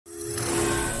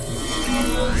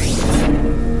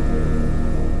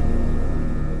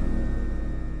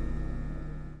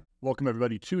Welcome,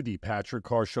 everybody, to the Patrick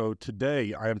Carr Show.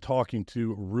 Today, I am talking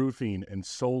to roofing and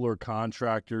solar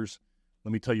contractors.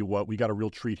 Let me tell you what, we got a real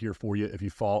treat here for you if you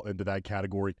fall into that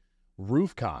category.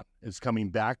 RoofCon is coming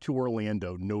back to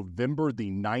Orlando November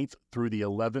the 9th through the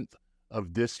 11th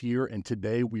of this year, and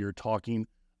today we are talking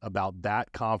about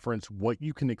that conference, what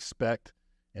you can expect,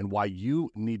 and why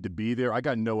you need to be there. I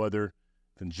got no other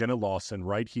than Jenna Lawson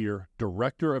right here,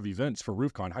 Director of Events for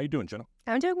RoofCon. How you doing, Jenna?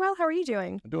 I'm doing well. How are you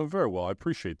doing? I'm doing very well. I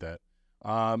appreciate that.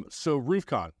 So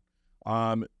RoofCon,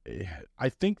 I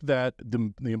think that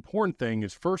the important thing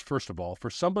is first of all, for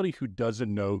somebody who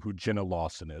doesn't know who Jenna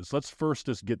Lawson is, let's first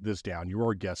just get this down. You're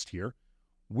our guest here.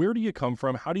 Where do you come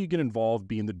from? How do you get involved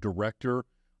being the director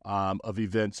of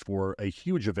events for a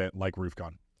huge event like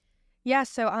RoofCon? Yeah,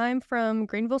 so I'm from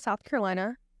Greenville, South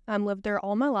Carolina. I've lived there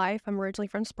all my life. I'm originally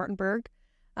from Spartanburg.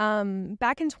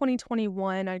 Back in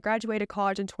 2021, I graduated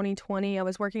college in 2020. I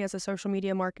was working as a social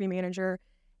media marketing manager,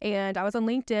 and I was on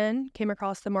LinkedIn, came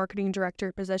across the marketing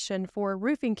director position for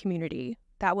roofing community.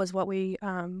 That was what we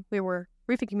were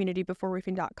roofing community before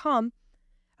roofing.com.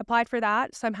 Applied for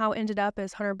that, somehow ended up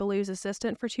as Hunter Ballou's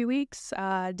assistant for 2 weeks.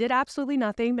 Did absolutely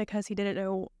nothing because he didn't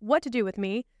know what to do with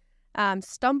me.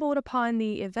 Stumbled upon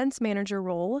the events manager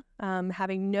role,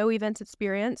 having no events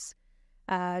experience.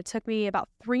 Took me about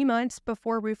 3 months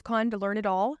before RoofCon to learn it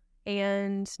all,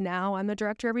 and now I'm the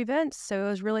director of events. So it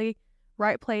was really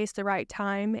right place, the right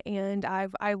time, and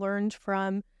I learned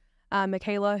from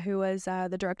Michaela, who was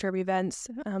the director of events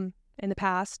in the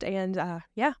past, and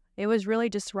it was really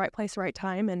just right place, right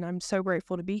time, and I'm so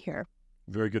grateful to be here.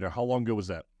 Very good. How long ago was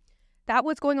that? That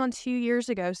was going on 2 years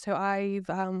ago. So I've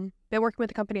been working with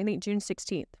the company. I think June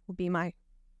 16th will be my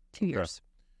 2 years.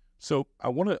 So I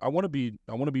want to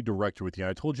be direct with you.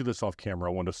 I told you this off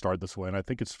camera. I wanted to start this way, and I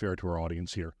think it's fair to our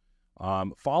audience here.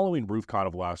 Following RoofCon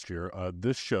of last year,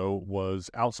 this show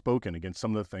was outspoken against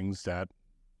some of the things that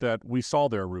we saw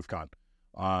there at RoofCon,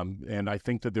 and I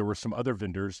think that there were some other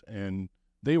vendors, and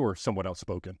they were somewhat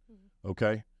outspoken. Mm-hmm.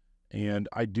 Okay, and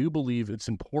I do believe it's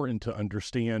important to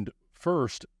understand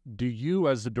first. Do you,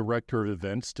 as the director of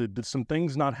events, did some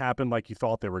things not happen like you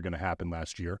thought they were going to happen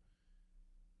last year?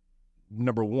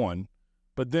 Number one.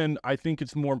 But then I think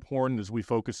it's more important as we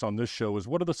focus on this show is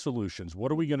what are the solutions?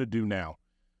 What are we going to do now?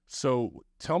 So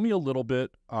tell me a little bit.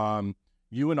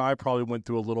 You and I probably went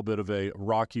through a little bit of a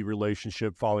rocky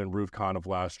relationship following RoofCon of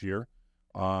last year.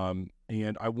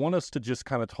 And I want us to just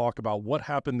kind of talk about what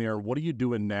happened there. What are you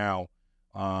doing now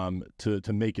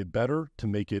to make it better, to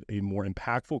make it a more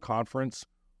impactful conference?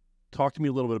 Talk to me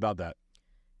a little bit about that.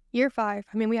 Year 5.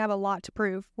 I mean, we have a lot to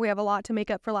prove. We have a lot to make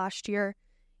up for last year.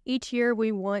 Each year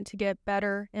we want to get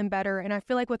better and better. And I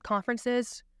feel like with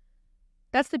conferences,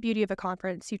 that's the beauty of a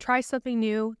conference. You try something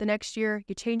new. The next year,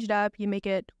 you change it up. You make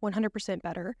it 100%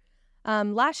 better.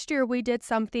 Last year, we did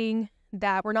something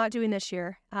that we're not doing this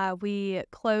year. We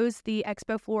closed the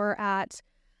expo floor at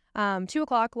 2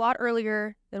 o'clock, a lot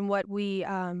earlier than what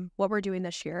we're doing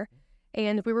this year.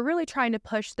 And we were really trying to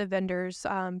push the vendors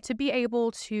to be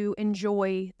able to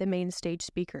enjoy the main stage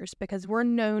speakers, because we're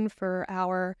known for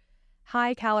our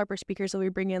high caliber speakers that we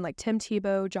bring in, like Tim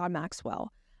Tebow, John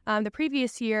Maxwell. The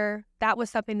previous year, that was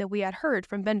something that we had heard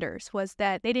from vendors, was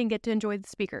that they didn't get to enjoy the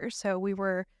speakers. So we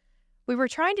were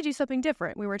trying to do something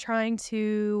different. We were trying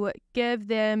to give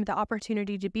them the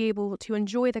opportunity to be able to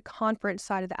enjoy the conference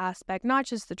side of the aspect, not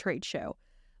just the trade show.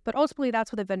 But ultimately,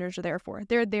 that's what the vendors are there for.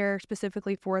 They're there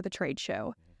specifically for the trade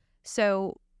show.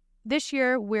 So this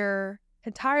year, we're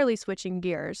entirely switching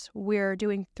gears. We're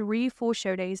doing 3 full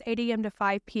show days, 8 a.m. to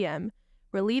 5 p.m.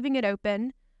 We're leaving it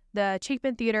open. The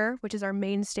Chapin Theater, which is our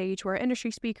main stage, where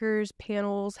industry speakers,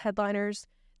 panels, headliners,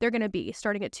 they're going to be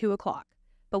starting at 2 o'clock.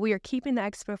 But we are keeping the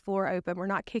expo floor open. We're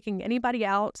not kicking anybody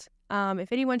out.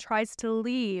 If anyone tries to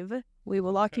leave, we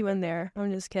will lock you in there.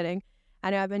 I'm just kidding. I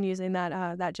know I've been using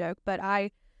that joke, but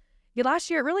last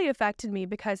year it really affected me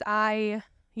because I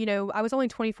was only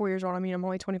 24 years old. I mean, I'm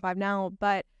only 25 now,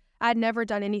 but I'd never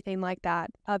done anything like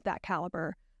that of that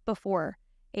caliber before.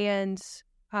 And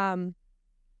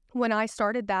when I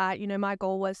started that, my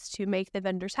goal was to make the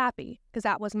vendors happy, because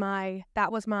that was my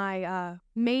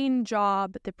main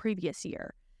job the previous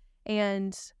year.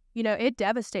 And, it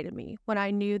devastated me when I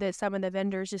knew that some of the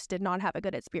vendors just did not have a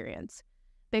good experience,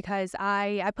 because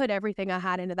I put everything I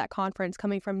had into that conference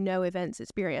coming from no events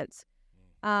experience.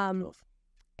 And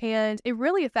it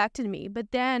really affected me.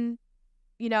 But then,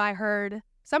 I heard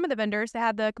some of the vendors, they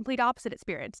had the complete opposite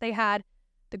experience. They had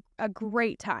a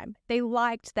great time. They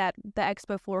liked that the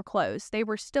expo floor closed. They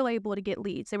were still able to get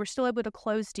leads. They were still able to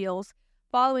close deals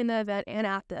following the event and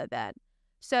at the event.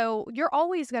 So you're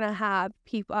always going to have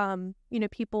people,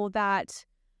 people that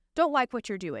don't like what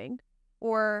you're doing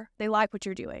or they like what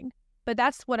you're doing. But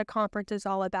that's what a conference is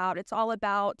all about. It's all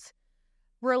about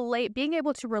being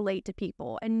able to relate to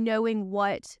people and knowing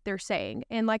what they're saying.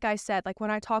 And like I said, like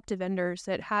when I talk to vendors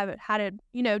that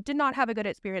did not have a good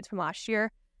experience from last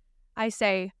year, I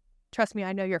say, trust me,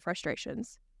 I know your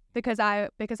frustrations because I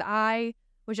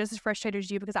was just as frustrated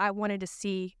as you because I wanted to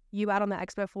see you out on the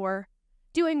expo floor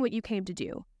doing what you came to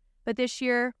do. But this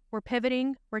year we're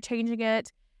pivoting, we're changing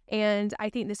it. And I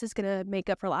think this is going to make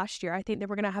up for last year. I think that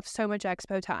we're going to have so much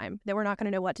expo time that we're not going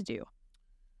to know what to do.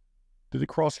 Did it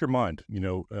cross your mind,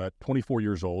 24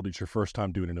 years old, it's your first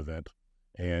time doing an event,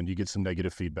 and you get some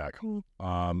negative feedback?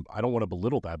 I don't want to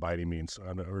belittle that by any means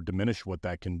or diminish what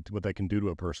that can do to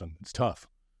a person. It's tough.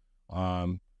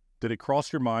 Did it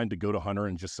cross your mind to go to Hunter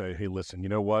and just say, hey, listen, you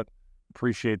know what?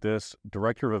 Appreciate this.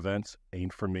 Director of events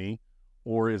ain't for me.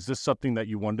 Or is this something that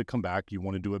you wanted to come back, you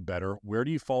want to do it better? Where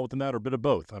do you fall within that, or a bit of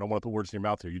both? I don't want to put words in your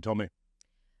mouth here. You tell me.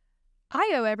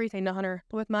 I owe everything to Hunter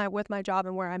with my job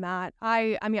and where I'm at.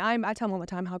 I tell him all the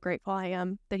time how grateful I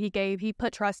am that he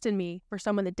put trust in me for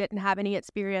someone that didn't have any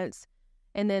experience,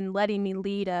 and then letting me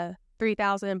lead a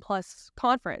 3,000 plus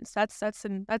conference. That's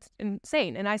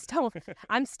insane. And I'm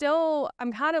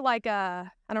kind of like I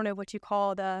don't know what you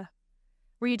call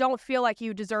where you don't feel like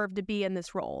you deserve to be in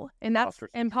this role. And that's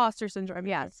imposter syndrome.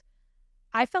 Yes.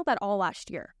 I felt that all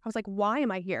last year. I was like, why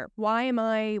am I here? Why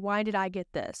did I get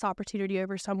this opportunity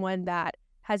over someone that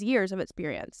has years of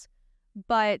experience?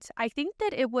 But I think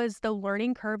that it was the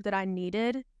learning curve that I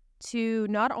needed to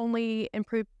not only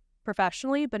improve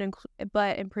professionally, but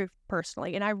improve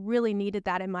personally. And I really needed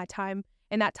that in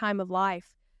that time of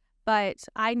life. But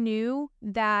I knew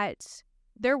that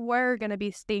there were going to be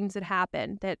things that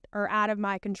happen that are out of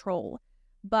my control,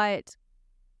 but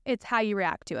it's how you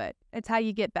react to it. It's how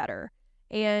you get better.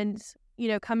 And,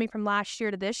 coming from last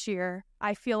year to this year,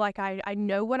 I feel like I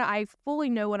fully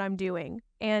know what I'm doing.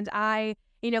 And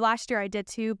last year I did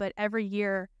too, but every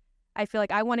year I feel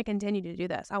like I want to continue to do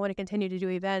this. I want to continue to do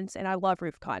events, and I love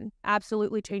RoofCon.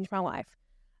 Absolutely changed my life.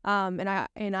 And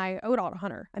I owe it all to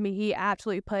Hunter. I mean, he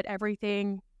absolutely put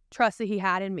everything, trust that he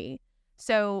had in me.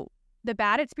 So the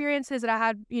bad experiences that I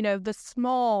had, the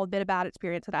small bit of bad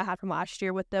experience that I had from last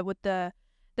year with the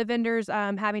vendors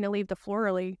having to leave the floor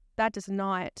early, that does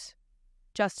not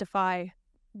justify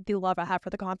the love I have for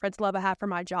the conference, love I have for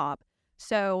my job.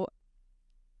 So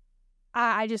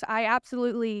I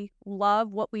absolutely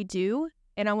love what we do,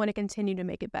 and I want to continue to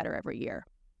make it better every year.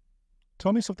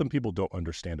 Tell me something people don't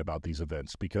understand about these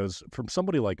events, because from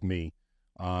somebody like me,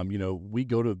 we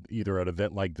go to either an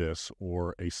event like this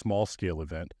or a small scale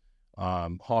event.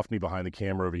 Hoffney behind the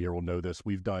camera over here will know this.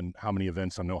 We've done how many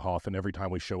events on No Hoff, and every time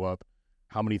we show up,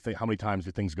 how many times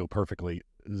do things go perfectly?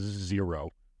 0%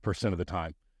 of the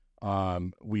time.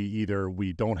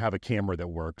 We don't have a camera that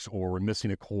works, or we're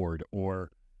missing a cord,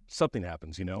 or something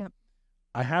happens, Yep.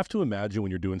 I have to imagine when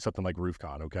you're doing something like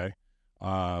RoofCon, okay?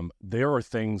 There are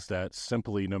things that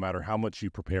simply, no matter how much you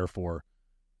prepare for,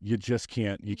 you just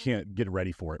can't get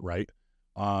ready for it, right?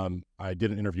 I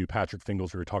did an interview, Patrick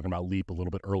Fingles, we were talking about LEAP a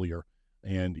little bit earlier,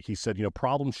 and he said,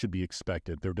 problems should be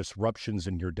expected. They're disruptions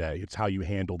in your day. It's how you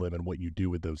handle them and what you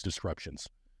do with those disruptions.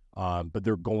 But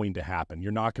they're going to happen.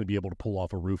 You're not going to be able to pull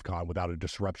off a RoofCon without a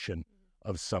disruption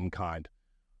of some kind.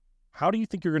 How do you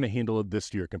think you're going to handle it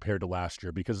this year compared to last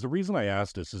year? Because the reason I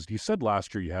asked this is you said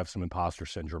last year you have some imposter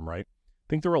syndrome, right? I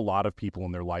think there are a lot of people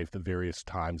in their life at various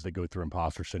times that go through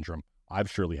imposter syndrome. I've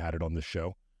surely had it on this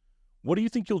show. What do you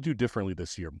think you'll do differently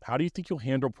this year? How do you think you'll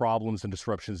handle problems and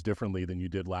disruptions differently than you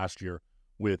did last year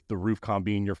with the RoofCon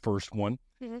being your first one?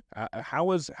 Mm-hmm.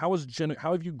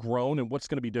 How have you grown, and what's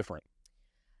going to be different?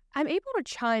 I'm able to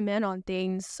chime in on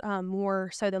things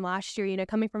more so than last year.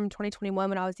 Coming from 2021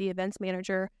 when I was the events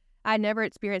manager, I never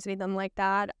experienced anything like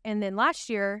that. And then last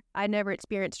year, I never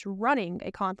experienced running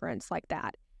a conference like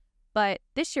that. But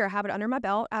this year, I have it under my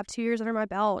belt. I have 2 years under my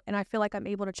belt, and I feel like I'm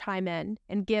able to chime in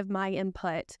and give my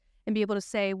input and be able to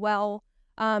say, well,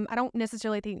 I don't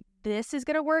necessarily think this is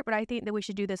going to work, but I think that we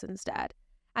should do this instead.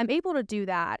 I'm able to do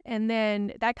that. And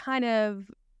then that kind of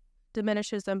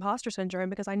diminishes the imposter syndrome,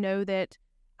 because I know that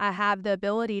I have the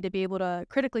ability to be able to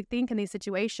critically think in these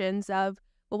situations of,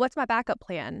 well, what's my backup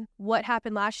plan? What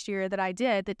happened last year that I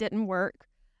did that didn't work?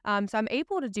 So I'm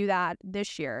able to do that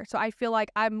this year. So I feel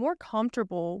like I'm more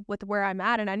comfortable with where I'm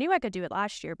at. And I knew I could do it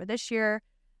last year, but this year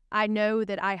I know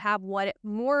that I have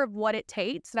more of what it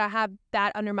takes, and I have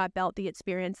that under my belt, the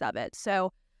experience of it.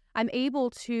 So I'm able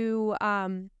to,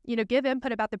 give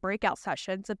input about the breakout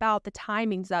sessions, about the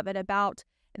timings of it, about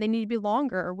They need to be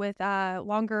longer with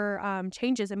longer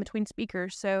changes in between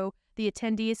speakers so the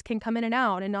attendees can come in and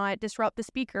out and not disrupt the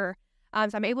speaker.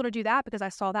 So I'm able to do that because I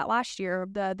saw that last year.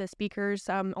 The speakers,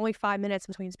 only 5 minutes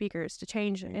between speakers to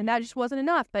change. And that just wasn't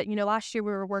enough. But, last year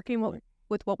we were working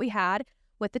with what we had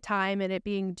with the time and it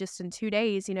being just in 2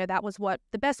 days. That was what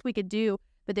the best we could do.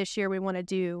 But this year we want to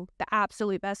do the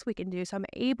absolute best we can do. So I'm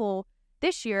able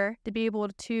this year to be able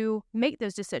to make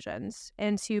those decisions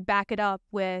and to back it up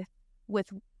with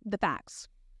the facts.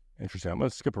 Interesting. I'm going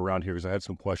to skip around here because I had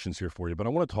some questions here for you, but I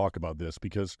want to talk about this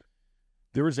because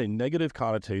there is a negative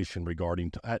connotation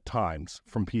regarding at times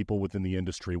from people within the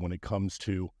industry when it comes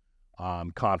to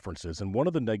conferences. And one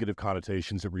of the negative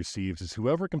connotations it receives is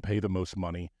whoever can pay the most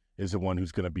money is the one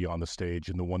who's going to be on the stage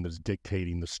and the one that's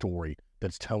dictating the story,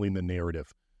 that's telling the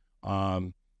narrative.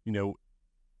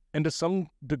 And to some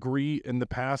degree in the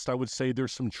past, I would say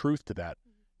there's some truth to that.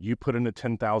 You put in a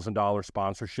 $10,000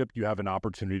 sponsorship, you have an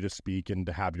opportunity to speak and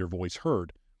to have your voice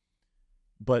heard.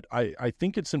 But I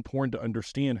think it's important to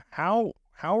understand how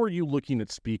are you looking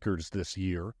at speakers this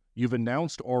year? You've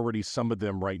announced already some of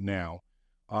them right now.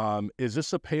 Is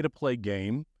this a pay-to-play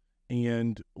game?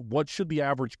 And what should the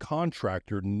average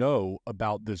contractor know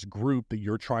about this group that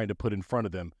you're trying to put in front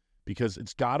of them? Because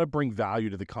it's got to bring value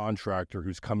to the contractor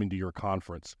who's coming to your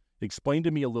conference. Explain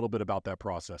to me a little bit about that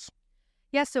process.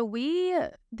 Yeah, so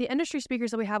the industry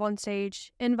speakers that we have on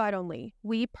stage, invite only.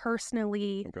 We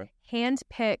personally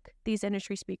handpick these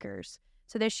industry speakers.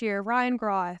 So this year, Ryan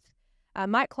Groth,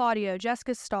 Mike Claudio,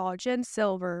 Jessica Stahl, Jen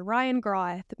Silver, Ryan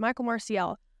Groth, Michael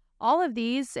Marcial, all of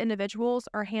these individuals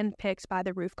are handpicked by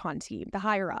the RoofCon team, the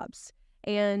higher-ups.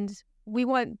 And we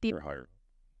want the... You're higher.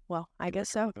 Well, I guess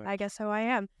so. I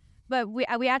am. But we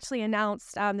actually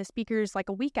announced the speakers like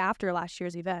a week after last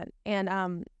year's event,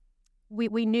 and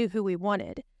we knew who we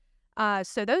wanted.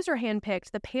 So those are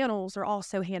handpicked. The panels are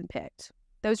also handpicked.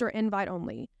 Those are invite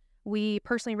only. We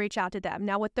personally reach out to them.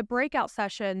 Now with the breakout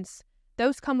sessions,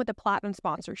 those come with a platinum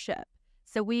sponsorship.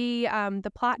 So we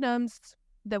the platinums,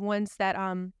 the ones that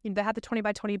they have the 20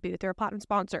 by 20 booth, they're a platinum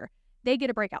sponsor. They get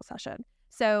a breakout session.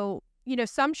 So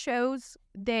some shows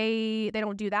they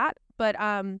don't do that. But,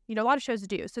 a lot of shows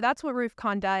do. So that's what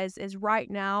RoofCon does is right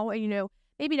now,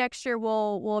 maybe next year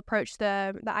we'll approach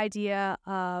the idea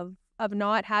of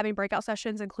not having breakout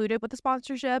sessions included with the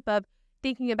sponsorship, of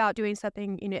thinking about doing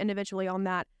something, individually on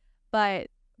that. But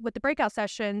with the breakout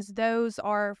sessions, those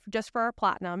are just for our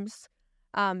platinums.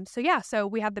 So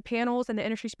we have the panels and the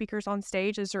industry speakers on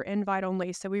stage as are invite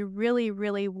only. So we really,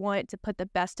 really want to put the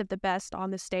best of the best on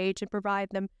the stage and provide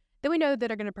them that we know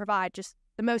that are going to provide just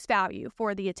the most value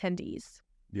for the attendees.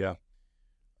 Yeah.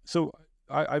 So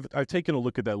I've taken a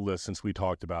look at that list since we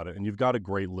talked about it, and you've got a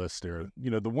great list there.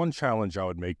 The one challenge I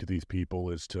would make to these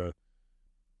people is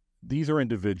these are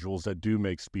individuals that do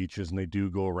make speeches and they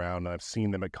do go around, and I've seen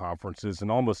them at conferences,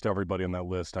 and almost everybody on that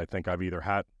list I think I've either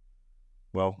had,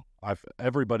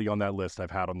 everybody on that list I've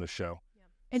had on the show. Yeah.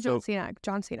 And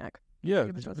John Cenac.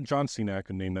 Yeah, John Cenac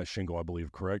named that shingle, I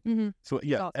believe, correct? Mm-hmm. So,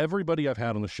 yeah, awesome. Everybody I've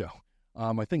had on the show.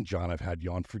 I think, John, I've had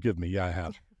you on. Forgive me. Yeah, I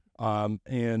have.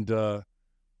 And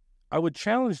I would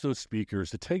challenge those speakers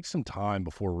to take some time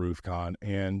before RoofCon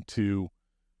and to,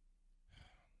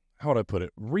 how would I put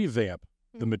it, revamp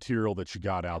the material that you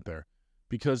got out there.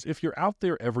 Because if you're out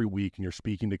there every week and you're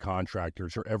speaking to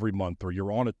contractors or every month or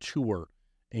you're on a tour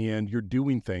and you're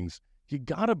doing things, you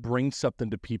got to bring something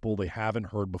to people they haven't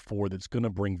heard before that's going to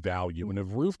bring value. And if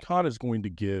RoofCon is going to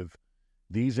give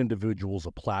these individuals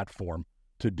a platform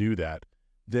to do that,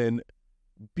 then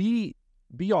be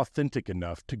authentic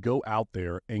enough to go out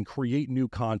there and create new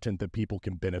content that people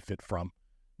can benefit from.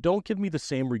 Don't give me the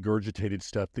same regurgitated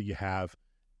stuff that you have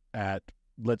at,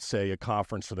 let's say, a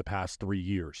conference for the past 3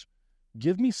 years.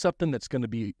 Give me something that's going to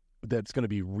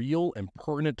be real and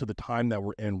pertinent to the time that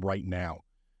we're in right now.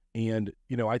 And,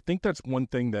 I think that's one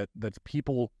thing that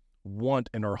people want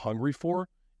and are hungry for.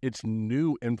 It's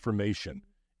new information.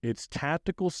 It's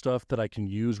tactical stuff that I can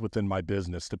use within my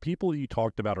business. The people you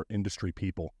talked about are industry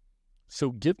people.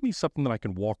 So give me something that I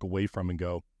can walk away from and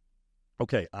go,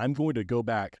 okay, I'm going to go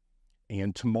back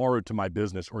and tomorrow to my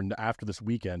business or after this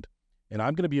weekend, and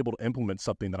I'm going to be able to implement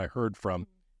something that I heard from,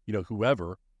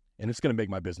 whoever, and it's going to make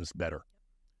my business better.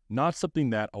 Not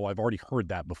something that, I've already heard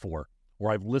that before, or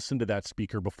I've listened to that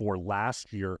speaker before.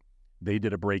 Last year, they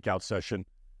did a breakout session,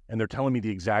 and they're telling me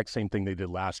the exact same thing they did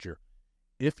last year.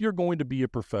 If you're going to be a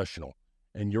professional,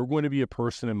 and you're going to be a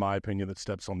person, in my opinion, that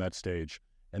steps on that stage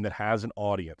and that has an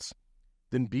audience,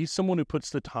 then be someone who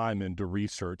puts the time into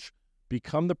research,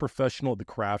 become the professional at the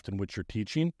craft in which you're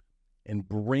teaching, and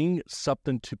bring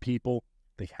something to people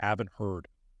they haven't heard.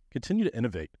 Continue to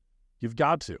innovate. You've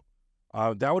got to.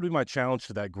 That would be my challenge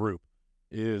to that group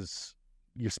is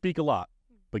you speak a lot,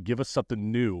 but give us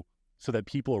something new so that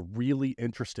people are really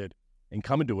interested in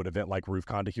coming to an event like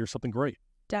RoofCon to hear something great.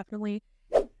 Definitely.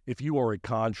 If you are a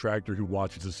contractor who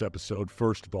watches this episode,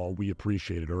 first of all, we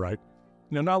appreciate it, all right?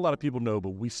 Not a lot of people know,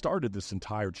 but we started this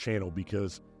entire channel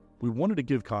because we wanted to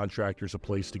give contractors a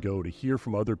place to go to hear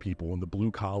from other people in the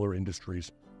blue-collar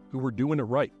industries who were doing it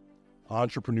right.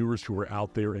 Entrepreneurs who are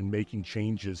out there and making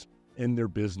changes in their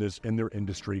business, in their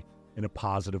industry, in a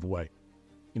positive way.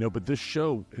 But this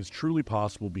show is truly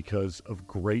possible because of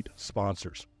great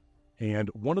sponsors. And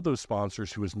one of those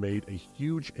sponsors who has made a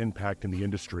huge impact in the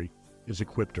industry is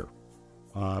Equipter.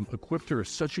 Equipter is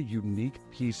such a unique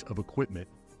piece of equipment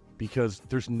because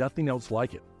there's nothing else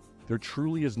like it. There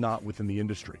truly is not within the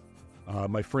industry.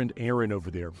 My friend Aaron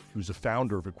over there, who's a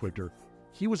founder of Equipter,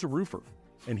 he was a roofer,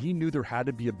 and he knew there had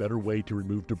to be a better way to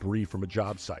remove debris from a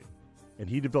job site. And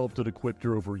he developed an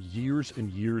Equipter over years and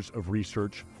years of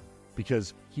research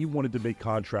because he wanted to make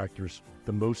contractors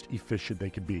the most efficient they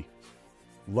could be.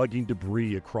 Lugging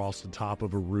debris across the top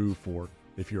of a roof, or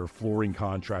if you're a flooring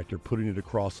contractor, putting it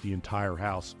across the entire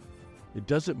house, it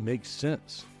doesn't make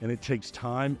sense. And it takes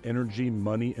time, energy,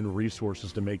 money, and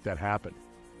resources to make that happen.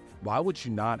 Why would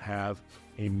you not have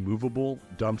a movable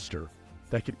dumpster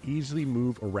that could easily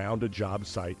move around a job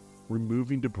site,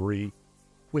 removing debris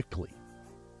quickly?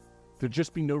 There'd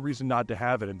just be no reason not to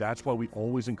have it, and that's why we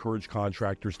always encourage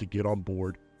contractors to get on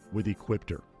board with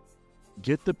Equipter.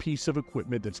 Get the piece of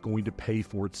equipment that's going to pay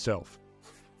for itself.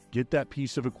 Get that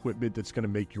piece of equipment that's going to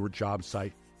make your job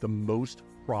site the most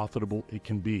profitable it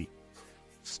can be.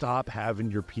 Stop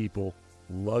having your people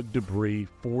lug debris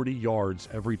 40 yards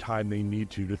every time they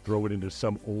need to throw it into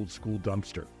some old school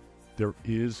dumpster. There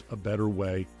is a better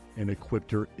way, and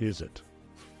Equipter is it.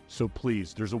 So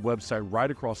please, there's a website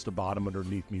right across the bottom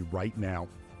underneath me right now.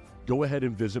 Go ahead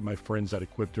and visit my friends at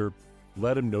Equipter.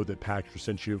 Let them know that Paxter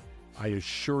sent you. I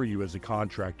assure you, as a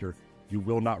contractor, you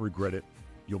will not regret it.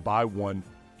 You'll buy one,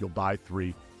 you'll buy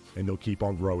three, and they'll keep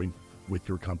on growing with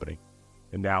your company.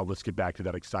 And now let's get back to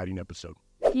that exciting episode.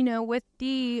 With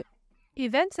the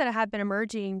events that have been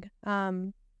emerging,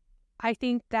 I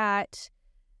think that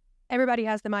everybody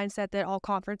has the mindset that all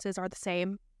conferences are the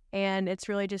same. And it's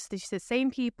really just the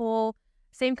same people,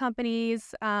 same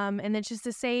companies, and it's just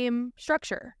the same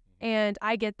structure. And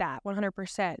I get that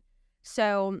 100%.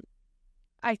 So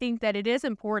I think that it is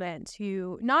important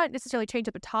to not necessarily change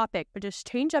up a topic, but just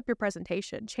change up your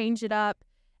presentation, change it up.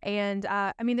 And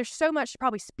there's so much to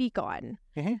probably speak on.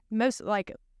 Most,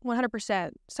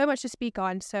 100%, so much to speak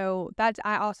on. So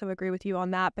I also agree with you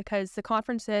on that, because the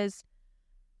conferences,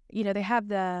 they have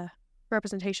the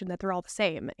representation that they're all the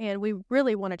same, and we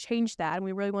really want to change that, and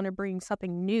we really want to bring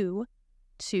something new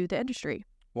to the industry.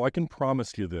 Well, I can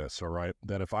promise you this, all right,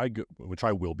 that if I go, which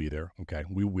I will be there, okay,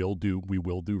 we will do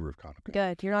RoofCon. Okay?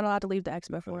 Good. You're not allowed to leave the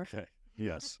expo floor. Okay.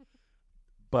 Yes.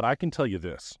 But I can tell you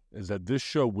this, is that this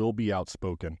show will be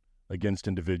outspoken against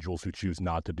individuals who choose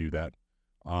not to do that.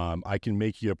 I can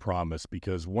make you a promise,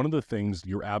 because one of the things,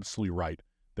 you're absolutely right,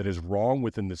 that is wrong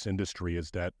within this industry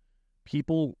is that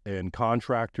people and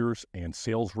contractors and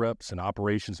sales reps and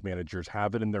operations managers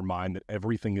have it in their mind that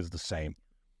everything is the same.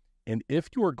 And if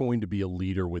you are going to be a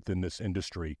leader within this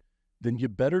industry, then you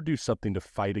better do something to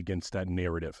fight against that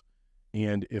narrative.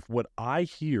 And if what I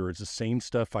hear is the same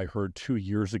stuff I heard 2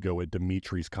 years ago at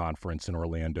Dimitri's conference in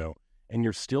Orlando, and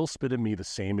you're still spitting me the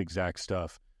same exact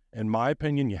stuff, in my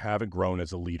opinion, you haven't grown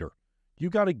as a leader.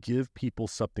 You got to give people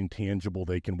something tangible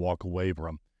they can walk away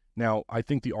from. Now, I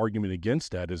think the argument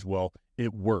against that is, well,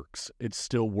 it works. It's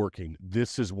still working.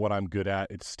 This is what I'm good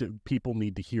at. It's still, people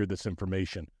need to hear this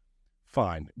information.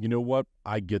 Fine. You know what?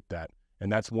 I get that. And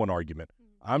that's one argument.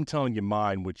 I'm telling you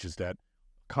mine, which is that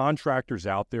contractors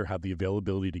out there have the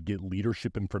availability to get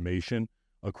leadership information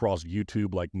across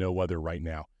YouTube like no other right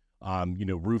now.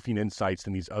 Roofing Insights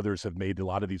and these others have made a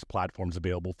lot of these platforms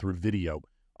available through video.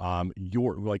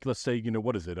 Let's say,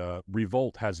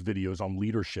 Revolt has videos on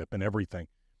leadership and everything.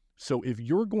 So if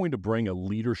you're going to bring a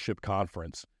leadership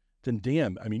conference, then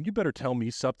damn, you better tell me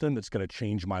something that's going to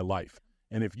change my life.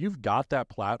 And if you've got that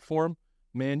platform,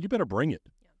 man, you better bring it.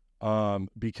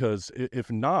 Because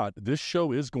if not, this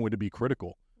show is going to be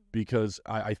critical, because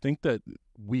I think that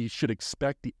we should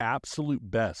expect the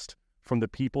absolute best from the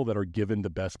people that are given the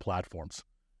best platforms.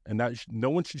 And that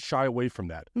no one should shy away from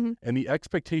that. Mm-hmm. And the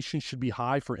expectation should be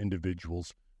high for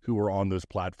individuals who are on those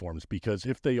platforms, because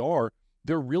if they are,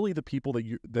 they're really the people that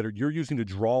you're using to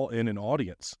draw in an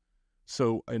audience.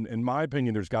 So in my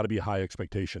opinion, there's got to be a high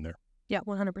expectation there. Yeah,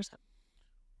 100%.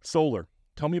 Solar.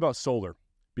 Tell me about solar.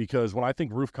 Because when I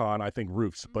think RoofCon, I think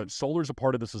roofs, but solar's a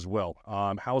part of this as well.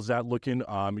 How's that looking?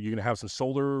 You're going to have some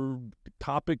solar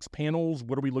topics, panels.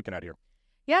 What are we looking at here?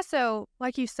 Yeah, so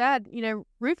like you said,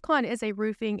 RoofCon is a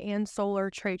roofing and solar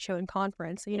trade show and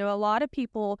conference. A lot of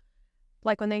people,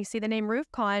 like when they see the name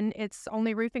RoofCon, it's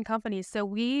only roofing companies. So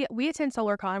we attend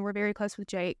SolarCon. We're very close with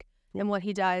Jake and what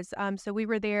he does. So we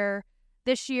were there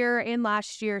this year and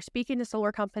last year speaking to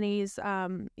solar companies,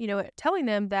 telling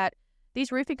them that these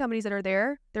roofing companies that are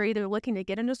there, they're either looking to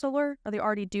get into solar or they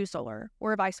already do solar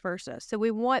or vice versa. So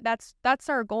that's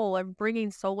our goal of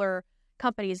bringing solar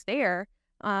companies there,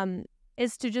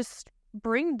 is to just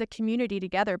bring the community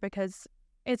together because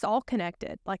it's all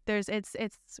connected. Like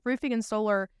it's roofing and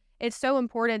solar. It's so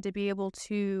important to be able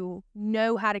to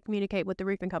know how to communicate with the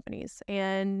roofing companies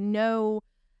and know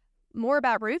more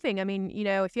about roofing. I mean,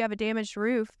 if you have a damaged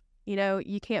roof,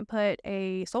 you can't put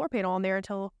a solar panel on there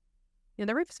until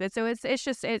the roof is fit. So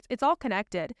it's all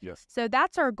connected. Yes. So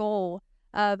that's our goal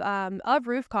of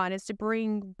RoofCon, is to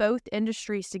bring both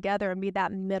industries together and be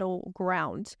that middle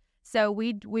ground. So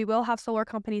we will have solar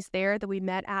companies there that we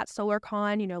met at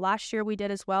SolarCon. Last year we did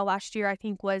as well. Last year I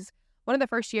think was one of the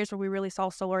first years where we really saw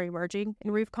solar emerging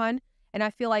in RoofCon, and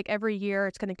I feel like every year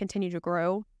it's going to continue to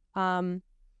grow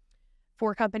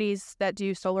for companies that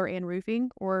do solar and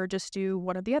roofing or just do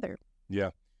one or the other.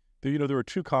 Yeah. There are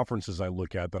two conferences I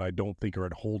look at that I don't think are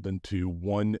beholden to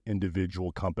one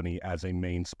individual company as a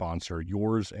main sponsor,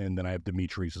 yours, and then I have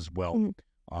Dimitri's as well.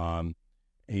 Mm-hmm.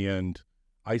 And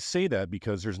I say that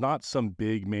because there's not some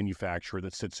big manufacturer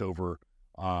that sits over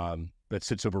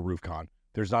RoofCon.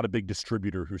 There's not a big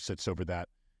distributor who sits over that.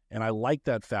 And I like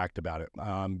that fact about it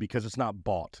because it's not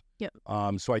bought. Yep.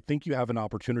 So I think you have an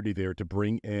opportunity there to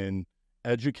bring in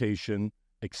education,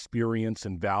 experience,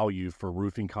 and value for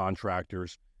roofing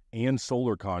contractors and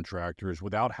solar contractors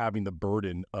without having the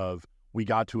burden of, we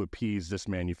got to appease this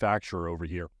manufacturer over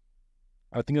here.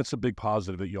 I think that's a big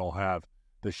positive that you all have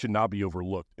that should not be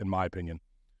overlooked, in my opinion.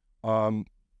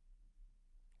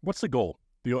 What's the goal?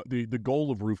 The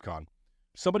goal of RoofCon.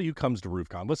 Somebody who comes to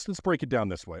RoofCon, let's break it down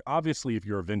this way. Obviously, if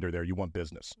you're a vendor there, you want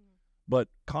business. But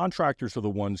contractors are the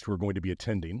ones who are going to be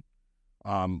attending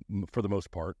for the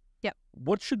most part. Yep.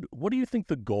 What do you think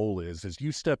the goal is as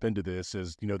you step into this,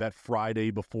 as that Friday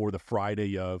before the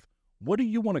Friday of, what do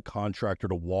you want a contractor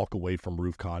to walk away from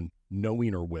RoofCon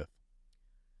knowing or with?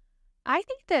 I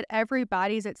think that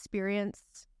everybody's experience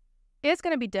is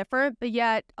going to be different, but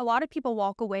yet a lot of people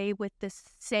walk away with the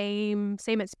same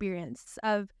experience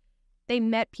of, they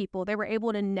met people, they were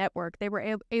able to network, they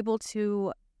were able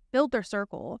to build their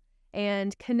circle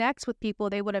and connect with people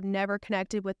they would have never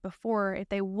connected with before if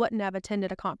they wouldn't have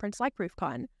attended a conference like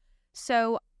RoofCon.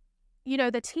 So,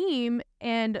 the team,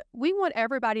 and we want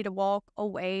everybody to walk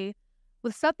away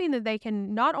with something that they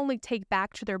can not only take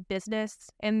back to their business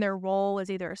and their role as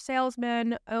either a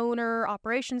salesman, owner,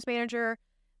 operations manager,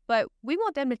 but we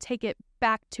want them to take it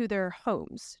back to their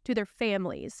homes, to their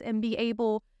families, and be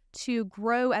able to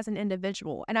grow as an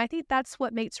individual. And I think that's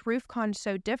what makes RoofCon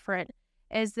so different,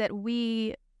 is that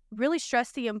we really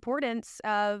stress the importance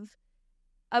of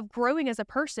growing as a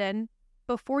person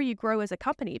before you grow as a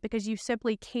company, because you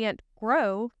simply can't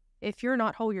grow if you're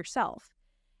not whole yourself.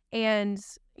 And,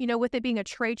 with it being a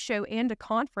trade show and a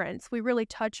conference, we really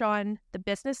touch on the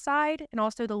business side and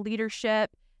also the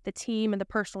leadership, the team, and the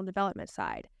personal development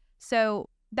side. So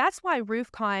that's why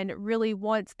RoofCon really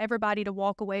wants everybody to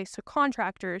walk away, so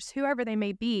contractors, whoever they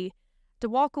may be, to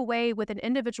walk away with an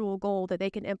individual goal that they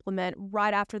can implement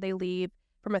right after they leave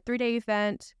from a 3-day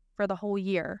event for the whole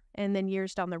year and then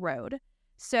years down the road.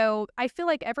 So I feel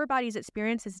like everybody's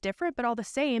experience is different, but all the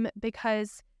same,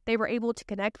 because they were able to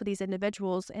connect with these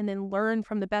individuals and then learn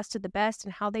from the best of the best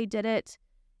and how they did it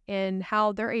and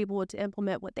how they're able to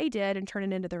implement what they did and turn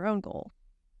it into their own goal.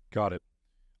 Got it.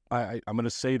 I'm going to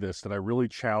say this, that I really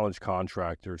challenge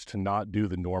contractors to not do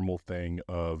the normal thing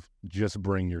of just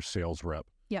bring your sales rep.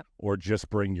 Yeah. Or just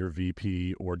bring your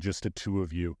VP or just the two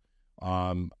of you.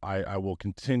 I will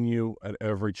continue at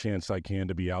every chance I can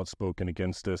to be outspoken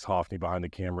against this. Hoffney behind the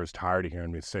camera is tired of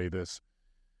hearing me say this.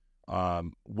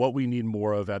 What we need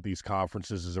more of at these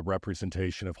conferences is a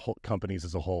representation of companies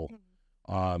as a whole.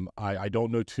 I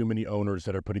don't know too many owners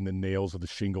that are putting the nails of the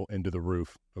shingle into the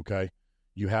roof, okay?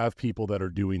 You have people that are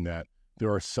doing that.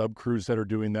 There are sub-crews that are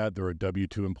doing that. There are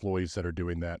W-2 employees that are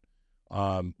doing that.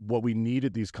 What we need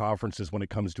at these conferences when it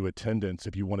comes to attendance,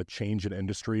 if you want to change an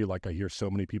industry, like I hear so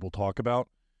many people talk about,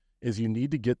 is you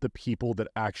need to get the people that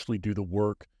actually do the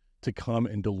work to come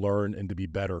and to learn and to be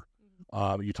better.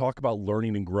 You talk about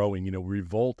learning and growing.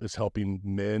 Revolt is helping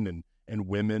men and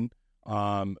women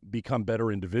become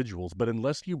better individuals. But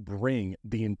unless you bring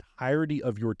the entirety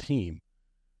of your team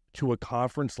to a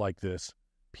conference like this,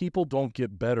 people don't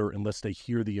get better unless they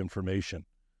hear the information.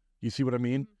 You see what I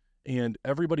mean? And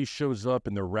everybody shows up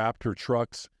in their Raptor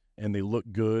trucks and they look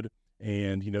good,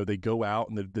 and, they go out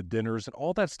and the dinners and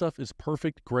all that stuff is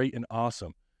perfect, great, and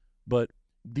awesome. But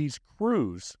these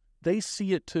crews, they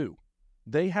see it too.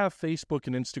 They have Facebook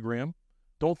and Instagram.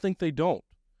 Don't think they don't.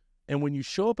 And when you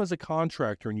show up as a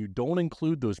contractor and you don't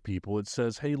include those people, it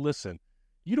says, hey, listen,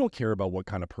 you don't care about what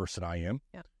kind of person I am.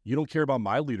 Yeah. You don't care about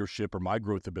my leadership or my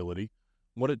growth ability.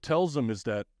 What it tells them is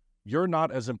that you're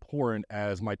not as important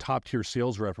as my top tier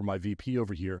sales rep or my VP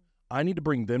over here. I need to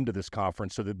bring them to this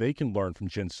conference so that they can learn from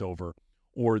Jen Silver,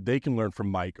 or they can learn from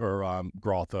Mike or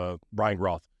Brian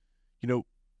Groth.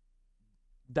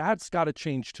 That's got to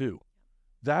change too.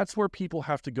 That's where people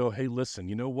have to go, hey, listen,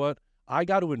 you know what? I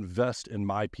got to invest in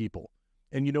my people.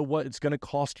 And you know what? It's going to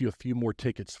cost you a few more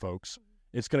tickets, folks.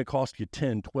 It's going to cost you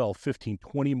 10, 12, 15,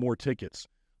 20 more tickets.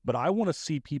 But I want to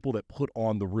see people that put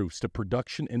on the roofs, the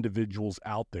production individuals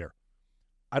out there.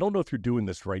 I don't know if you're doing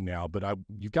this right now, but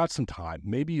you've got some time.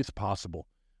 Maybe it's possible.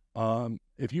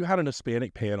 If you had an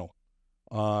Hispanic panel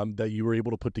that you were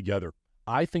able to put together,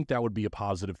 I think that would be a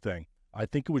positive thing. I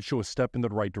think it would show a step in the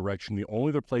right direction. The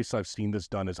only other place I've seen this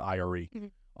done is IRE.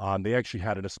 Mm-hmm. They actually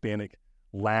had an Hispanic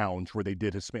lounge where they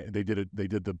did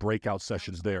the breakout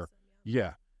sessions there.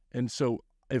 Yeah. And so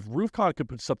if RoofCon could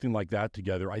put something like that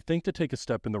together, I think to take a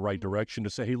step in the right direction to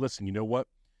say, hey, listen, you know what?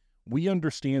 We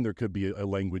understand there could be a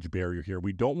language barrier here.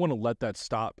 We don't want to let that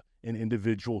stop an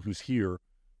individual who's here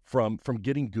from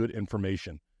getting good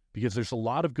information, because there's a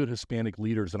lot of good Hispanic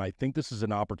leaders, and I think this is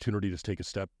an opportunity to take a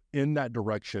step in that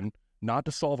direction, not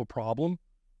to solve a problem,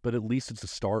 but at least it's a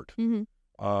start.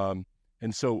 Mm-hmm.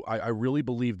 And so I really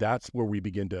believe that's where we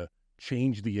begin to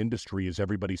change the industry, as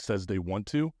everybody says they want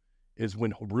to, is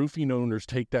when roofing owners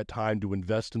take that time to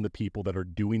invest in the people that are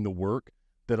doing the work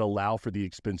that allow for the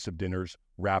expensive dinners,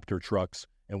 Raptor trucks,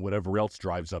 and whatever else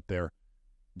drives up there.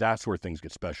 That's where things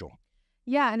get special.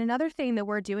 Yeah, and another thing that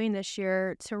we're doing this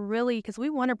year to really, because we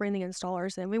want to bring the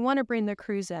installers in, we want to bring the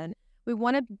crews in, we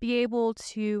want to be able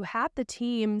to have the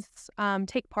teams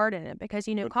take part in it, because,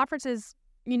 conferences,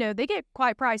 they get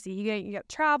quite pricey. You get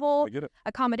travel,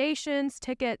 accommodations,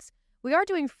 tickets. We are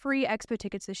doing free expo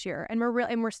tickets this year, and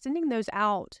we're sending those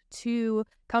out to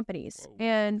companies.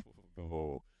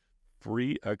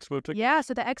 Free expo tickets? Yeah,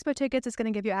 so the expo tickets is going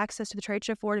to give you access to the trade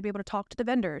show floor to be able to talk to the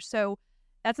vendors. So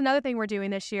that's another thing we're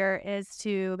doing this year, is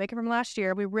to make it from last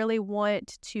year. We really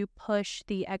want to push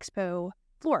the expo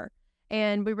floor,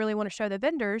 and we really want to show the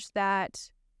vendors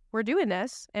that we're doing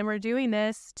this, and we're doing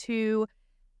this to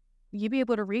you be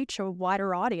able to reach a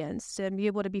wider audience and be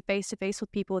able to be face-to-face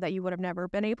with people that you would have never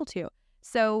been able to.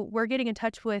 So we're getting in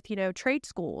touch with, trade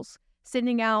schools,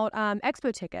 sending out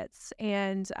expo tickets,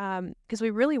 and because we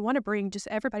really want to bring just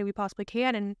everybody we possibly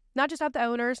can, and not just have the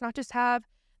owners, not just have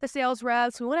the sales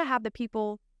reps. We want to have the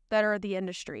people that are the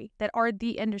industry,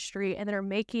 and that are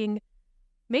making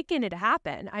it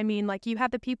happen. I mean, like, you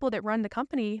have the people that run the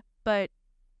company, but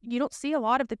you don't see a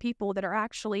lot of the people that are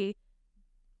actually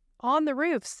on the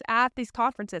roofs at these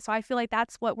conferences. So I feel like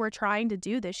that's what we're trying to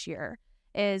do this year,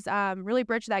 is really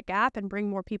bridge that gap and bring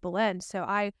more people in. So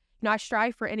I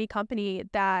strive for any company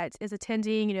that is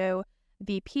attending,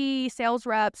 VP, sales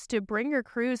reps, to bring your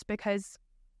crews, because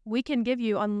we can give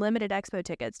you unlimited expo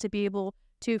tickets to be able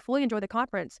to fully enjoy the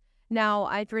conference. Now,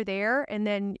 if you're there and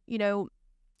then, you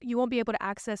won't be able to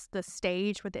access the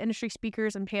stage with the industry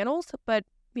speakers and panels, but,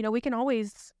 we can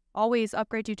always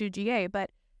upgrade you to GA, but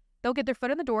they'll get their foot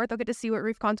in the door. They'll get to see what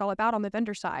RoofCon's all about on the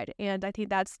vendor side. And I think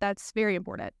that's very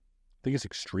important. I think it's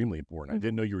extremely important. Mm-hmm. I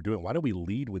didn't know you were doing it. Why don't we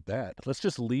lead with that? Let's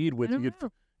just lead with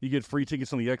you get free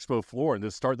tickets on the expo floor, and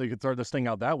they can start this thing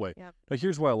out that way. Yep. Now,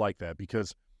 here's why I like that,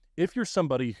 because if you're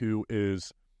somebody who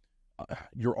is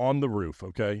you're on the roof,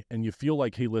 okay, and you feel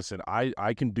like, hey, listen,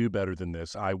 I can do better than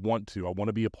this. I want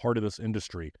to be a part of this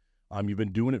industry. You've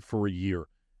been doing it for a year,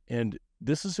 and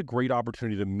this is a great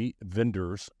opportunity to meet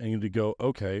vendors and to go,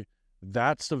 okay,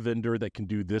 that's the vendor that can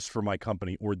do this for my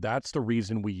company, or that's the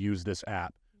reason we use this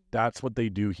app. That's what they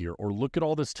do here. Or look at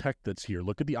all this tech that's here.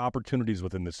 Look at the opportunities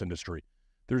within this industry.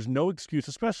 There's no excuse,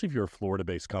 especially if you're a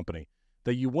Florida-based company,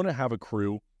 that you want to have a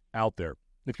crew out there.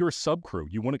 If you're a sub-crew,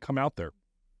 you want to come out there.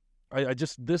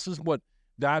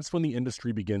 That's when the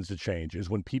industry begins to change, is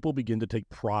when people begin to take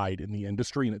pride in the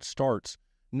industry, and it starts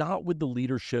not with the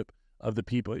leadership of the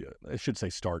people. I should say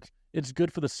starts. It's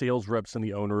good for the sales reps and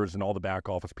the owners and all the back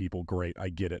office people. Great, I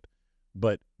get it.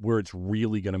 But where it's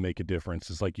really going to make a difference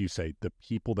is, like you say, the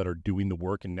people that are doing the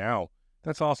work. And now,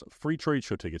 that's awesome. Free trade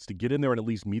show tickets to get in there and at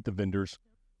least meet the vendors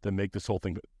that make this whole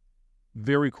thing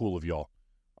very cool of y'all.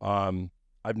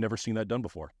 I've never seen that done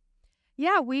before.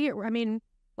 Yeah, I mean,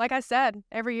 like I said,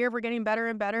 every year we're getting better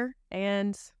and better,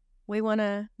 and we want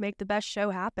to make the best show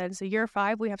happen. So year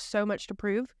 5, we have so much to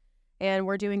prove, and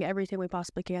we're doing everything we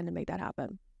possibly can to make that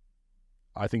happen.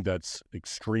 I think that's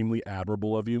extremely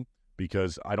admirable of you,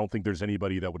 because I don't think there's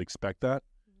anybody that would expect that.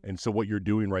 And so what you're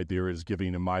doing right there is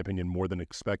giving, in my opinion, more than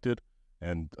expected.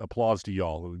 And applause to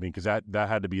y'all. I mean, because that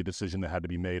had to be a decision that had to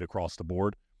be made across the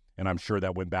board. And I'm sure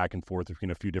that went back and forth between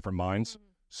a few different minds.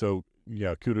 So,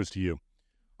 yeah, kudos to you.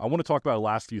 I want to talk about the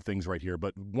last few things right here.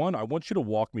 But one, I want you to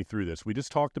walk me through this. We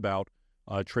just talked about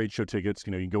trade show tickets.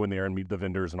 You know, you can go in there and meet the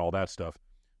vendors and all that stuff.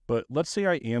 But let's say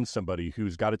I am somebody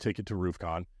who's got a ticket to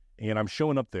RoofCon, and I'm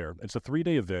showing up there. It's a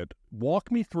 3-day event.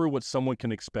 Walk me through what someone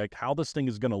can expect, how this thing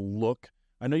is going to look.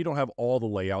 I know you don't have all the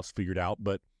layouts figured out,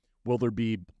 but will there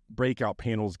be breakout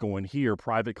panels going here,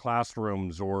 private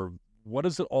classrooms, or what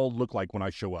does it all look like when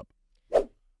I show up?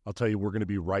 I'll tell you, we're going to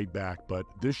be right back, but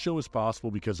this show is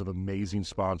possible because of amazing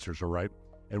sponsors, all right?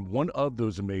 And one of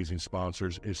those amazing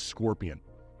sponsors is Scorpion.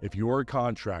 If you're a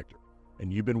contractor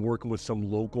and you've been working with some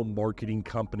local marketing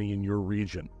company in your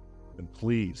region, then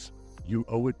please, you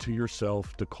owe it to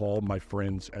yourself to call my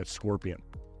friends at Scorpion.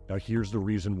 Now, here's the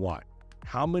reason why.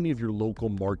 How many of your local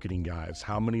marketing guys,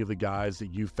 how many of the guys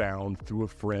that you found through a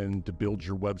friend to build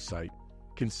your website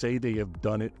can say they have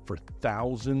done it for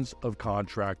thousands of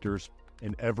contractors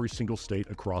in every single state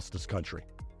across this country?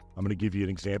 I'm going to give you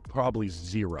an example, probably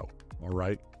 0, all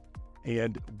right?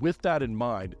 And with that in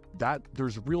mind, that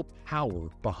there's real power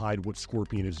behind what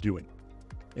Scorpion is doing.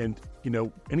 And, you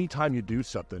know, anytime you do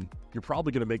something, you're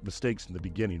probably going to make mistakes in the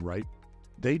beginning, right?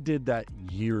 They did that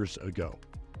years ago.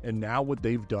 And now what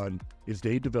they've done is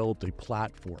they developed a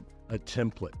platform, a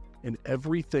template, and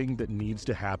everything that needs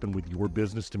to happen with your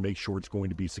business to make sure it's going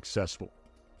to be successful.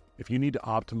 If you need to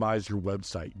optimize your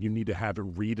website, you need to have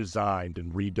it redesigned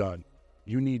and redone.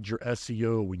 You need your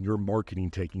SEO and your marketing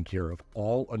taken care of,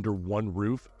 all under one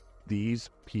roof.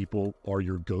 These people are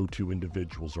your go-to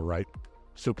individuals, all right?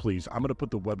 So please, I'm going to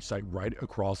put the website right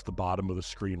across the bottom of the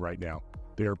screen right now.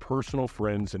 They are personal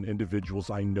friends and individuals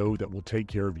I know that will take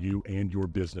care of you and your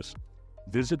business.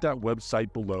 Visit that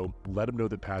website below, let them know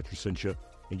that Patrick sent you,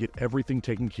 and get everything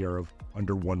taken care of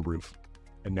under one roof.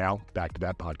 And now, back to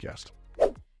that podcast.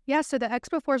 Yeah, so the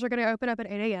Expo floors are going to open up at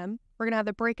 8 a.m. We're going to have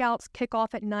the breakouts kick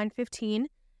off at 9:15.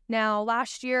 Now,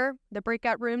 last year, the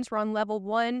breakout rooms were on level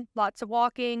 1, lots of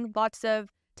walking, lots of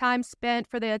time spent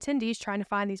for the attendees trying to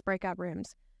find these breakout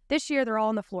rooms. This year, they're all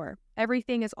on the floor.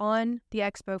 Everything is on the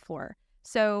Expo floor.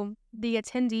 So the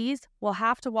attendees will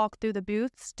have to walk through the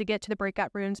booths to get to the breakout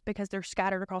rooms because they're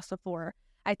scattered across the floor.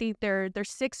 I think there's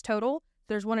 6 total.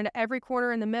 There's one in every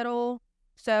corner in the middle.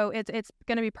 So it's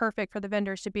going to be perfect for the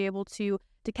vendors to be able to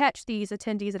catch these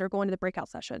attendees that are going to the breakout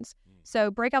sessions. So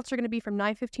breakouts are going to be from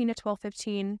 9:15 to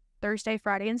 12:15, Thursday,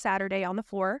 Friday, and Saturday on the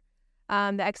floor. The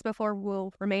Expo floor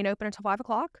will remain open until 5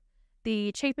 o'clock.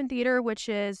 The Chapin Theater, which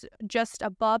is just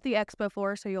above the Expo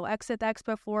floor, so you'll exit the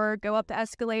Expo floor, go up the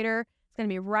escalator. It's going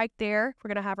to be right there. We're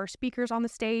going to have our speakers on the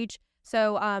stage.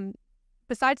 So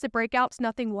besides the breakouts,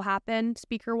 nothing will happen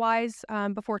speaker-wise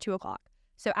before 2 o'clock.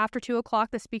 So after 2 o'clock,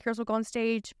 the speakers will go on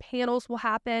stage, panels will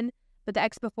happen, but the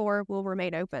Expo floor will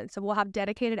remain open. So we'll have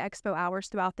dedicated Expo hours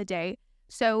throughout the day.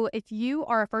 So if you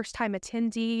are a first-time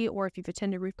attendee or if you've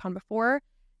attended RoofCon before,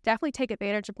 definitely take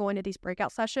advantage of going to these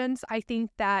breakout sessions. I think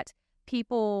that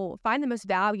people find the most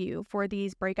value for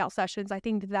these breakout sessions. I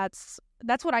think that's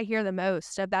what I hear the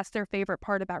most of. That's their favorite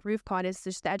part about RoofCon is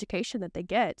just the education that they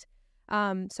get.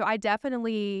 So I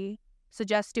definitely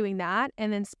suggest doing that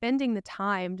and then spending the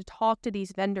time to talk to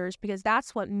these vendors, because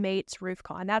that's what makes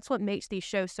RoofCon. That's what makes these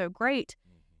shows so great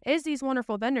is these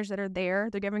wonderful vendors that are there.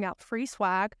 They're giving out free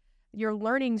swag. You're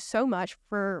learning so much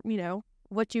for, you know,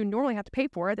 what you normally have to pay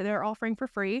for that they're offering for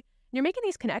free. You're making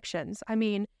these connections. I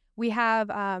mean, we have,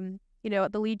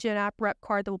 the Legion app rep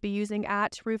card that we'll be using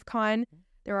at RoofCon.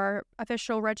 There are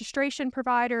official registration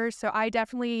providers. So I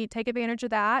definitely take advantage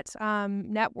of that.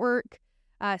 Network,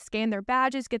 scan their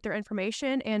badges, get their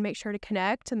information, and make sure to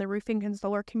connect in the Roofing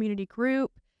Installer Community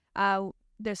Group.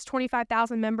 There's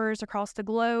 25,000 members across the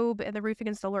globe in the roofing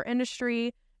installer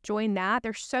industry. Join that.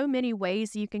 There's so many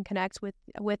ways you can connect with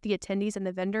the attendees and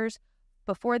the vendors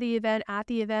before the event, at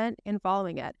the event, and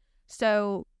following it.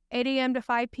 So 8 a.m. to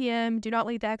 5 p.m., do not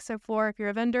leave the Expo floor if you're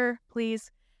a vendor,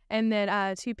 please. And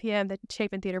then 2 p.m., the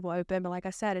Chapin Theater will open. But like I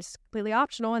said, it's completely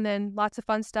optional. And then lots of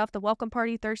fun stuff, the welcome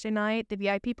party Thursday night, the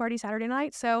VIP party Saturday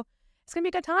night. So it's going to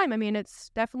be a good time. I mean,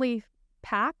 it's definitely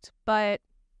packed, but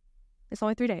it's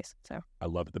only 3 days. So I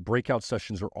love it. The breakout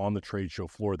sessions are on the trade show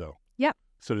floor, though. Yep.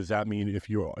 So does that mean if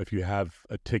you have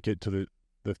a ticket to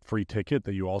the free ticket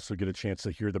that you also get a chance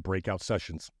to hear the breakout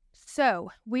sessions?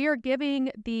 So we are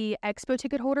giving the expo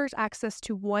ticket holders access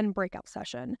to one breakout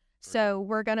session. So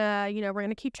we're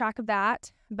gonna keep track of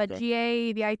that. But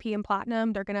GA, VIP, and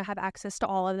Platinum, they're gonna have access to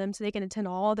all of them, so they can attend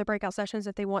all of the breakout sessions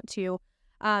if they want to.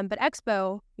 But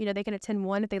Expo, they can attend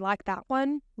one if they like that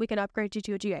one. We can upgrade you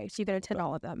to a GA, so you can attend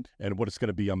all of them. And what it's going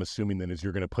to be, I'm assuming then, is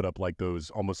you're going to put up like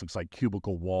those almost looks like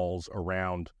cubicle walls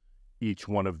around each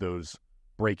one of those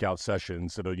breakout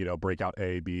sessions. So, breakout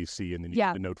A, B, C, and then you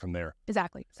get the note from there.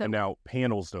 Exactly. So, and now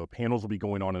panels will be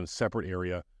going on in a separate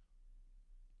area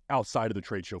outside of the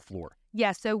trade show floor.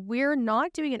 Yeah, so we're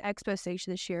not doing an expo stage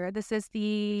this year. This is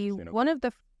one of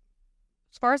the,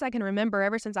 as far as I can remember,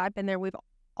 ever since I've been there, we've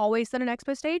always done an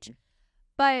expo stage.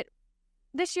 But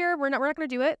this year, we're not going to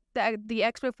do it. The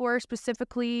expo floor is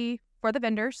specifically for the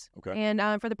vendors and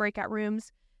for the breakout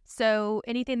rooms. So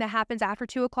anything that happens after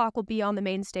 2 o'clock will be on the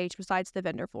main stage besides the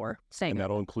vendor floor. And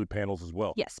that'll include panels as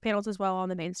well. Yes, panels as well on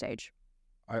the main stage.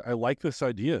 I like this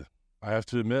idea. I have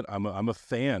to admit, I'm a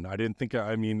fan. I didn't think,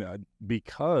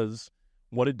 because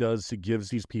what it does, it gives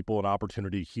these people an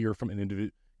opportunity to hear from an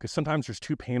individual, because sometimes there's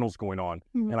 2 panels going on,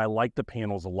 and I like the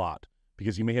panels a lot,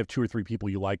 because you may have 2 or 3 people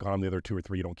you like on, the other 2 or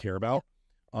 3 you don't care about.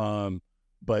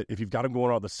 But if you've got them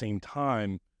going on at the same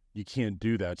time, you can't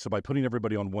do that. So by putting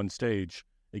everybody on one stage,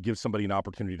 it gives somebody an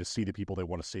opportunity to see the people they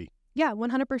want to see. Yeah,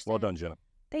 100%. Well done, Jenna.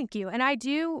 Thank you. And I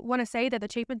do want to say that the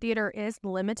Chapin Theater is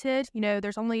limited.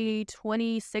 There's only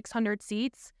 2,600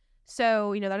 seats.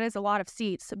 So, that is a lot of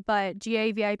seats. But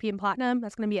GA, VIP, and Platinum,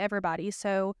 that's going to be everybody.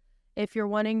 So if you're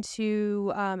wanting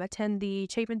to attend the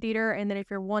Chapin Theater, and then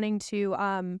if you're wanting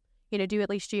to, do at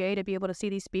least GA to be able to see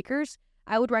these speakers,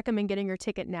 I would recommend getting your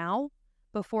ticket now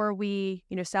before we,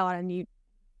 sell out, and you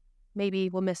maybe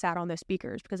will miss out on those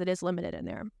speakers because it is limited in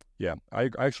there. Yeah, I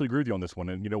actually agree with you on this one.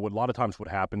 And, a lot of times what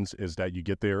happens is that you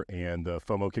get there and the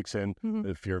FOMO kicks in.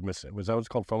 If you're missing, was that what it's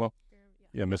called, FOMO?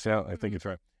 Yeah, missing out. I think it's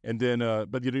right. And then,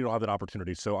 but you don't have that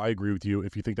opportunity. So I agree with you.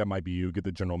 If you think that might be you, get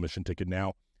the general admission ticket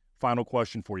now. Final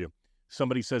question for you.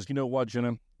 Somebody says, you know what,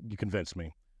 Jenna, you convinced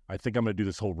me. I think I'm going to do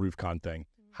this whole RoofCon thing.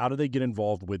 How do they get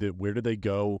involved with it? Where do they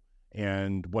go?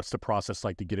 And what's the process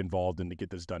like to get involved and to get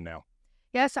this done now?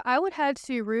 Yeah, so I would head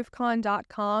to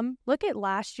roofcon.com, look at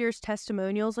last year's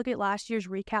testimonials, look at last year's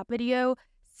recap video,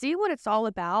 see what it's all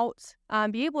about,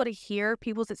 be able to hear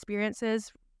people's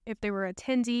experiences, if they were an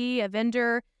attendee, a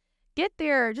vendor, get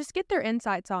their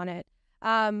insights on it.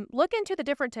 Look into the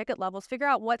different ticket levels, figure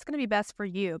out what's going to be best for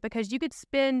you, because you could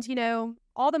spend,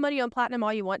 all the money on Platinum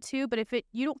all you want to, but if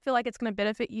you don't feel like it's going to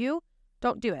benefit you,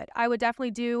 don't do it. I would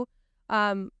definitely do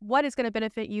what is going to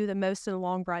benefit you the most in the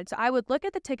long run. So I would look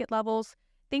at the ticket levels,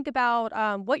 think about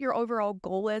what your overall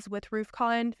goal is with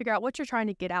RoofCon, figure out what you're trying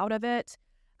to get out of it.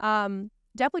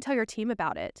 Definitely tell your team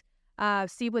about it.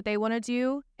 See what they want to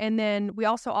do. And then we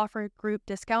also offer group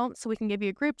discounts, so we can give you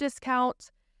a group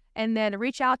discount, and then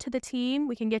reach out to the team.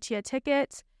 We can get you a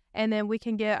ticket, and then we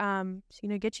can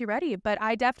get you ready. But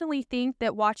I definitely think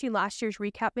that watching last year's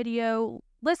recap video,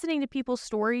 listening to people's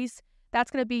stories, that's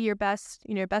going to be your best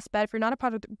bet. If you're not a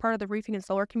part of the roofing and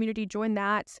solar community, join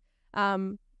that.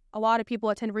 A lot of people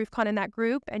attend RoofCon in that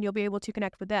group, and you'll be able to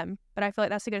connect with them. But I feel like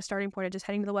that's a good starting point of just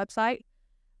heading to the website,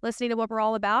 listening to what we're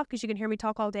all about, because you can hear me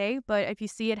talk all day. But if you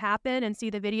see it happen and see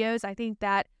the videos, I think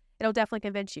that it'll definitely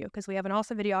convince you, because we have an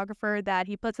awesome videographer that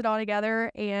he puts it all together,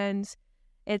 and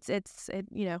it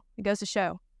goes to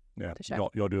show. Yeah,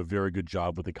 y'all do a very good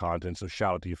job with the content, so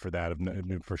shout out to you for that,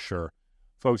 for sure.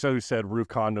 Folks, as we said,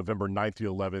 RoofCon, November 9th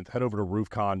through 11th. Head over to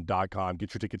roofcon.com.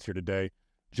 Get your tickets here today.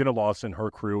 Jenna Lawson,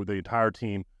 her crew, the entire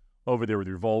team over there with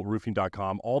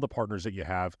revoltroofing.com, all the partners that you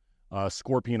have.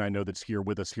 Scorpion, I know, that's here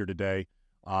with us here today,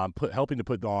 helping to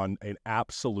put on an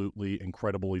absolutely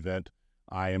incredible event.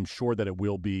 I am sure that it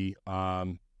will be.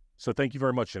 So thank you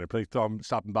very much, Jenna. Thanks for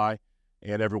stopping by.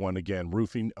 And everyone, again,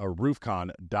 roofcon.com.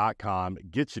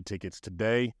 Get your tickets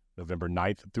today, November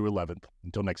 9th through 11th.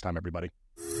 Until next time, everybody.